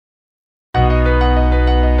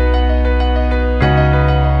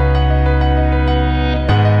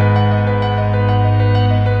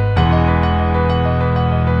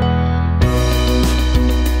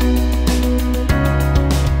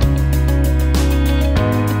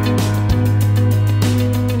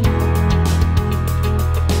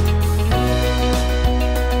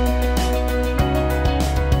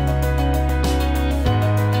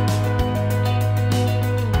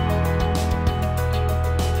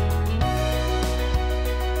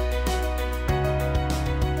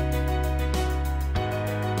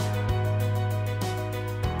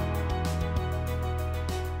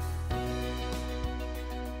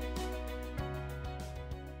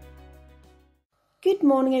Good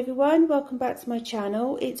morning everyone, welcome back to my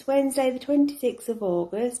channel. It's Wednesday the 26th of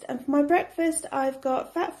August and for my breakfast I've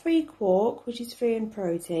got fat-free quark, which is free in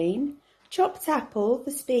protein, chopped apple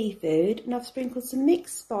for speed food, and I've sprinkled some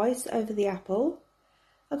mixed spice over the apple.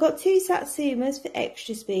 I've got 2 satsumas for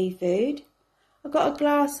extra speed food. I've got a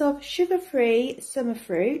glass of sugar-free summer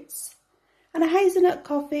fruits and a hazelnut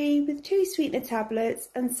coffee with 2 sweetener tablets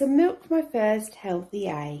and some milk for my first healthy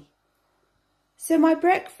A. So my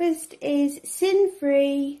breakfast is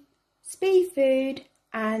sin-free, speed food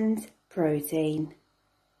and protein.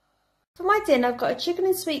 For my dinner I've got a chicken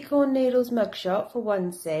and sweet corn noodles mugshot for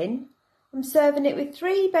 1 sin. I'm serving it with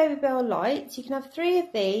 3 Baby Bell Lights. You can have 3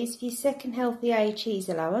 of these for your second healthy A cheese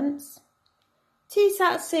allowance. 2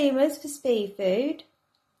 satsumas for speed food.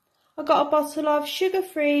 I've got a bottle of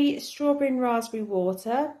sugar-free strawberry and raspberry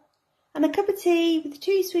water and a cup of tea with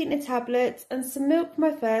 2 sweetener tablets and some milk for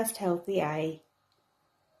my first healthy A.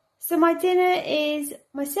 So my dinner is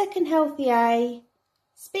my second healthy A,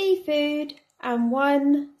 speed food and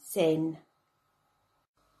 1 sin.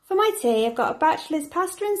 For my tea I've got a Bachelor's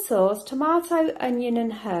pasta and sauce, tomato, onion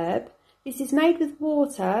and herb. This is made with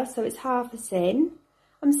water so it's half a sin.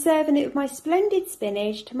 I'm serving it with my splendid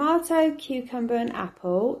spinach, tomato, cucumber and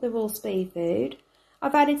apple. They're all speed food.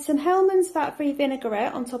 I've added some Hellmann's fat-free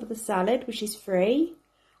vinaigrette on top of the salad, which is free.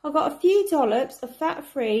 I've got a few dollops of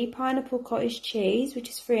fat-free pineapple cottage cheese, which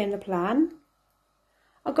is free in the plan.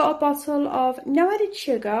 I've got a bottle of no added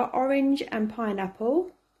sugar, orange and pineapple,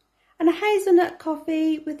 and a hazelnut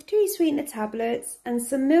coffee with 2 sweetener tablets and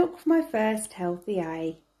some milk for my first healthy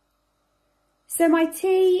A. So my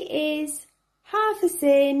tea is half a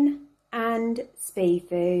sin and speed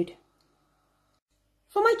food.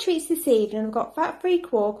 For my treats this evening I've got fat-free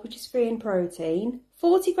quark, which is free in protein,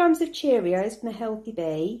 40 grams of Cheerios from a healthy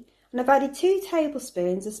B, and I've added 2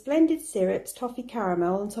 tablespoons of Splendid Syrups Toffee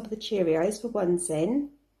Caramel on top of the Cheerios for 1 sin.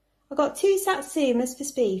 I've got 2 satsumas for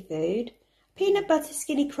speed food, a peanut butter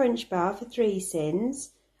skinny crunch bar for 3 sins,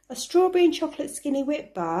 a strawberry and chocolate skinny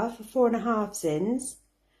whip bar for 4.5 sins,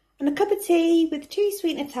 and a cup of tea with 2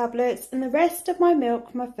 sweetener tablets and the rest of my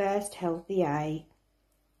milk for my first healthy A.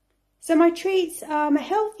 So my treats are my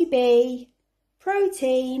healthy B,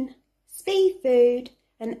 protein, speed food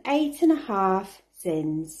and 8.5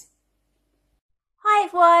 sins. Hi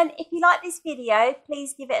everyone, if you like this video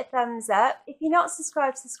please give it a thumbs up. If you're not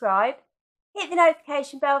subscribed, subscribe. Hit the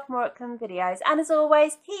notification bell for more upcoming videos, and as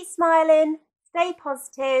always keep smiling, stay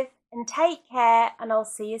positive and take care, and I'll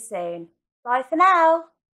see you soon. Bye for now.